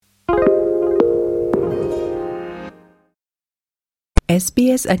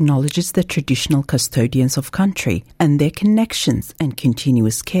SBS acknowledges the traditional custodians of country and their connections and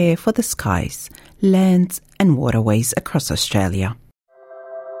continuous care for the skies, lands and waterways across Australia.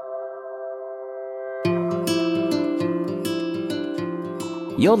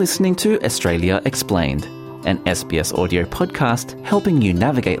 You're listening to Australia Explained, an SBS audio podcast helping you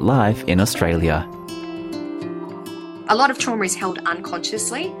navigate life in Australia. A lot of trauma is held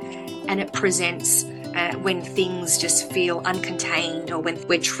unconsciously, and it presents when things just feel uncontained or when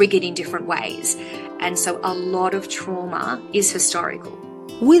we're triggered in different ways. And so a lot of trauma is historical.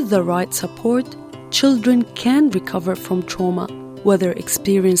 With the right support, children can recover from trauma, whether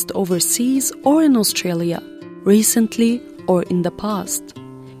experienced overseas or in Australia, recently or in the past.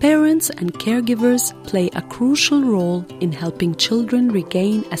 Parents and caregivers play a crucial role in helping children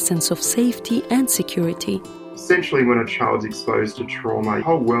regain a sense of safety and security. Essentially, when a child's exposed to trauma, the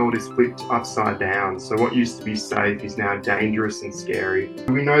whole world is flipped upside down. So what used to be safe is now dangerous and scary.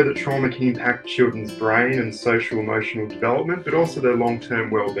 We know that trauma can impact children's brain and social emotional development, but also their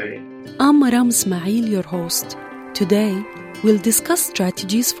long-term well-being. I'm Maram Ismail, your host. Today, we'll discuss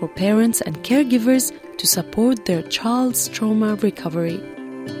strategies for parents and caregivers to support their child's trauma recovery.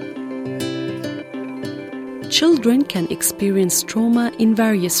 Children can experience trauma in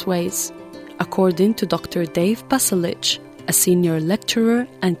various ways. According to Dr. Dave Pasalic, a senior lecturer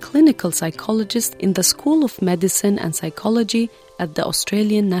and clinical psychologist in the School of Medicine and Psychology at the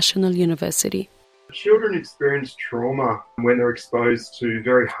Australian National University. Children experience trauma when they're exposed to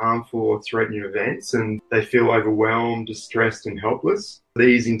very harmful or threatening events, and they feel overwhelmed, distressed and helpless.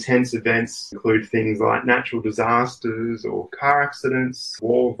 These intense events include things like natural disasters or car accidents,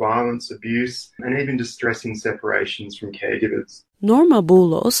 war, violence, abuse, and even distressing separations from caregivers. Norma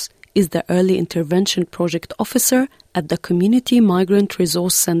Boulos is the Early Intervention Project Officer at the Community Migrant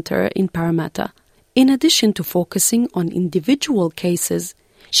Resource Centre in Parramatta. In addition to focusing on individual cases,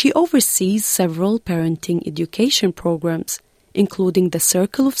 she oversees several parenting education programs, including the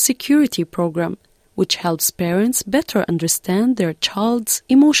Circle of Security program, which helps parents better understand their child's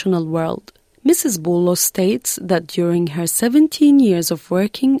emotional world. Mrs. Boulos states that during her 17 years of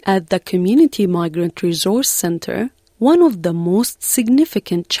working at the Community Migrant Resource Centre, one of the most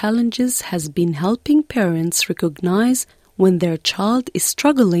significant challenges has been helping parents recognize when their child is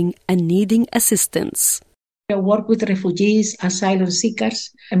struggling and needing assistance. I work with refugees, asylum seekers,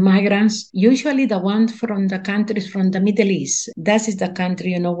 and migrants, usually the ones from the countries from the Middle East. That is the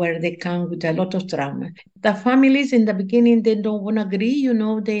country, where they come with a lot of trauma. The families in the beginning, they don't want to agree,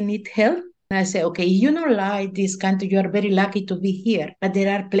 they need help. I say, okay, you don't like this country, you are very lucky to be here, but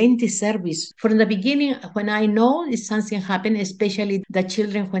there are plenty of service. From the beginning, when I know if something happened, especially the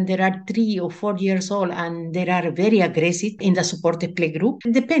children when they are 3 or 4 years old and they are very aggressive in the supported play group,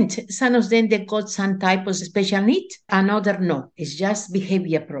 it depends. Some of them, they got some type of special need, another no. It's just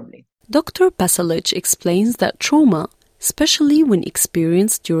behavior problem. Dr. Pasalic explains that trauma, especially when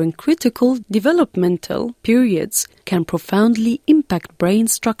experienced during critical developmental periods, can profoundly impact brain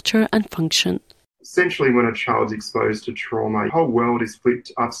structure and function. Essentially, when a child's exposed to trauma, the whole world is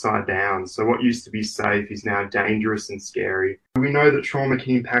flipped upside down. So what used to be safe is now dangerous and scary. We know that trauma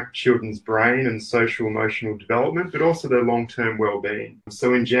can impact children's brain and social emotional development, but also their long-term well-being.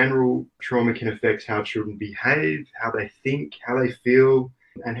 So in general, trauma can affect how children behave, how they think, how they feel,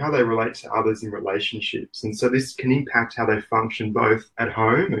 and how they relate to others in relationships. And so this can impact how they function both at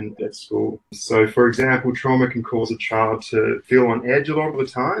home and at school. So, for example, trauma can cause a child to feel on edge a lot of the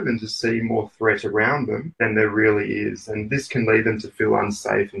time and to see more threat around them than there really is. And this can lead them to feel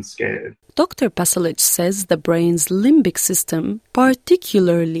unsafe and scared. Dr. Pasalic says the brain's limbic system,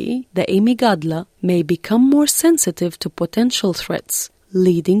 particularly the amygdala, may become more sensitive to potential threats,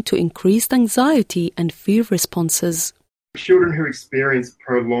 leading to increased anxiety and fear responses. Children who experience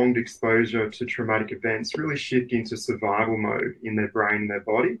prolonged exposure to traumatic events really shift into survival mode in their brain and their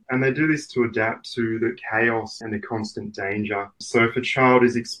body, and they do this to adapt to the chaos and the constant danger. So if a child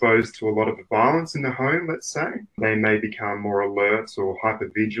is exposed to a lot of violence in the home, let's say, they may become more alert or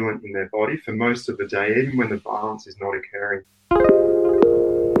hypervigilant in their body for most of the day, even when the violence is not occurring.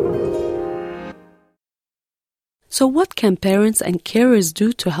 So what can parents and carers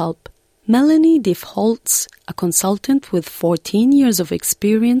do to help? Melanie Diff-Holtz, a consultant with 14 years of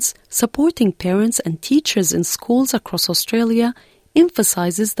experience supporting parents and teachers in schools across Australia,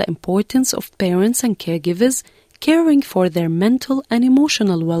 emphasizes the importance of parents and caregivers caring for their mental and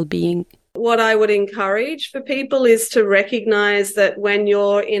emotional well-being. What I would encourage for people is to recognize that when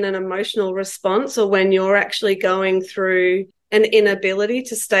you're in an emotional response or when you're actually going through an inability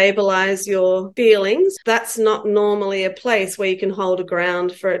to stabilize your feelings. That's not normally a place where you can hold a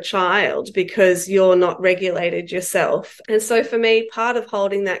ground for a child because you're not regulated yourself. And so for me, part of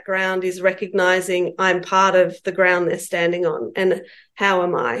holding that ground is recognizing I'm part of the ground they're standing on, and how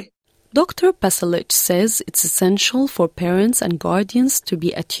am I? Dr. Pasalic says it's essential for parents and guardians to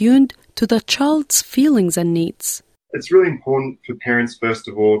be attuned to the child's feelings and needs. It's really important for parents, first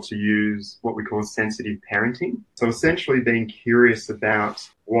of all, to use what we call sensitive parenting. So essentially being curious about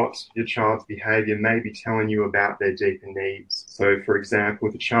what your child's behaviour may be telling you about their deeper needs. So, for example,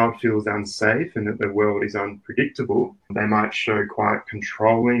 if a child feels unsafe and that the world is unpredictable, they might show quite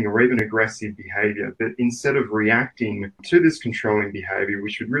controlling or even aggressive behaviour. But instead of reacting to this controlling behaviour, we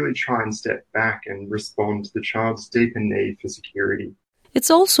should really try and step back and respond to the child's deeper need for security. It's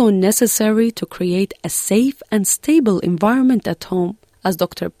also necessary to create a safe and stable environment at home, as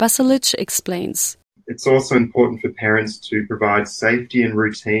Dr. Pasalic explains. It's also important for parents to provide safety and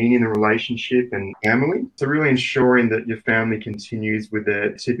routine in the relationship and family. So really ensuring that your family continues with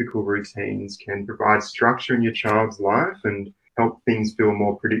their typical routines can provide structure in your child's life and help things feel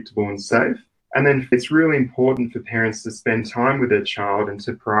more predictable and safe. And then it's really important for parents to spend time with their child and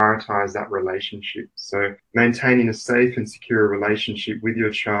to prioritise that relationship. So maintaining a safe and secure relationship with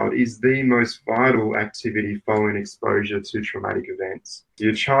your child is the most vital activity following exposure to traumatic events.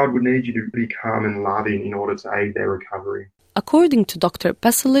 Your child would need you to be calm and loving in order to aid their recovery. According to Dr.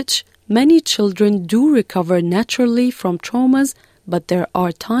 Pasalic, many children do recover naturally from traumas, but there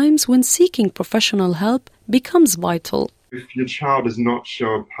are times when seeking professional help becomes vital. If your child does not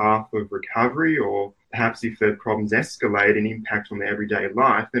show a path of recovery, or perhaps if their problems escalate and impact on their everyday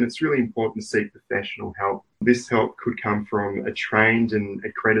life, then it's really important to seek professional help. This help could come from a trained and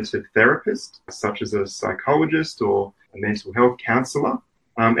accredited therapist, such as a psychologist or a mental health counsellor,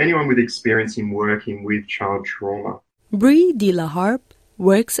 anyone with experience in working with child trauma. Bree De La Harpe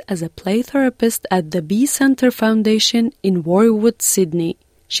works as a play therapist at the B Centre Foundation in Warriewood, Sydney.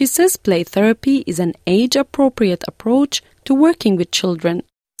 She says play therapy is an age-appropriate approach to working with children.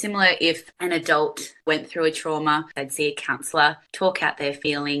 Similar if an adult went through a trauma, they'd see a counsellor, talk out their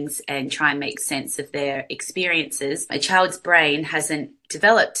feelings and try and make sense of their experiences. A child's brain hasn't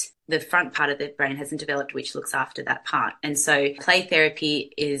developed, the front part of their brain hasn't developed, which looks after that part. And so play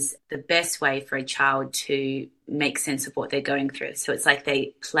therapy is the best way for a child to make sense of what they're going through. So it's like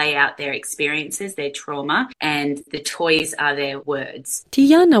they play out their experiences, their trauma, and the toys are their words.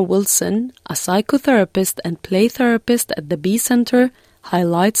 Tiana Wilson, a psychotherapist and play therapist at the B Centre,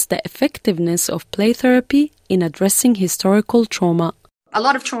 highlights the effectiveness of play therapy in addressing historical trauma. A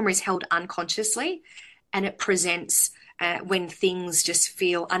lot of trauma is held unconsciously, and it presents when things just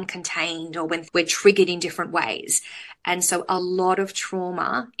feel uncontained or when we're triggered in different ways. And so a lot of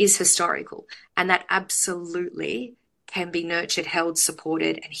trauma is historical, and that absolutely can be nurtured, held,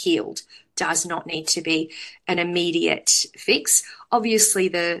 supported and healed. Does not need to be an immediate fix. Obviously,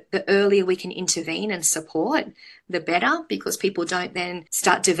 the earlier we can intervene and support, the better, because people don't then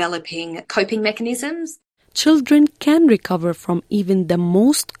start developing coping mechanisms. Children can recover from even the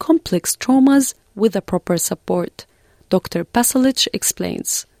most complex traumas with the proper support. Dr. Pasalic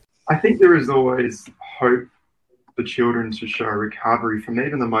explains. I think there is always hope for children to show recovery from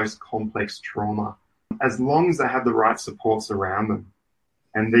even the most complex trauma, as long as they have the right supports around them.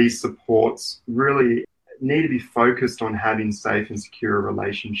 And these supports really need to be focused on having safe and secure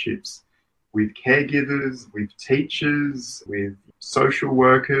relationships with caregivers, with teachers, with social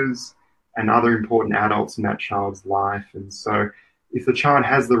workers, and other important adults in that child's life. And so if the child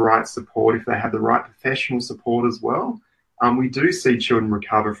has the right support, if they have the right professional support as well, we do see children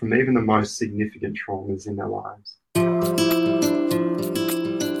recover from even the most significant traumas in their lives.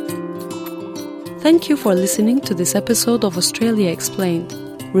 Thank you for listening to this episode of Australia Explained,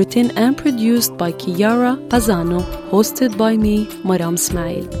 written and produced by Chiara Pazano, hosted by me, Maram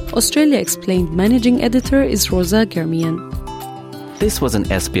Smail. Australia Explained managing editor is Rosa Germian. This was an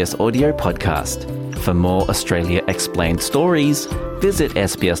SBS audio podcast. For more Australia Explained stories, visit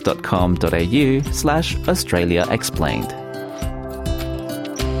sbs.com.au/Australia Explained.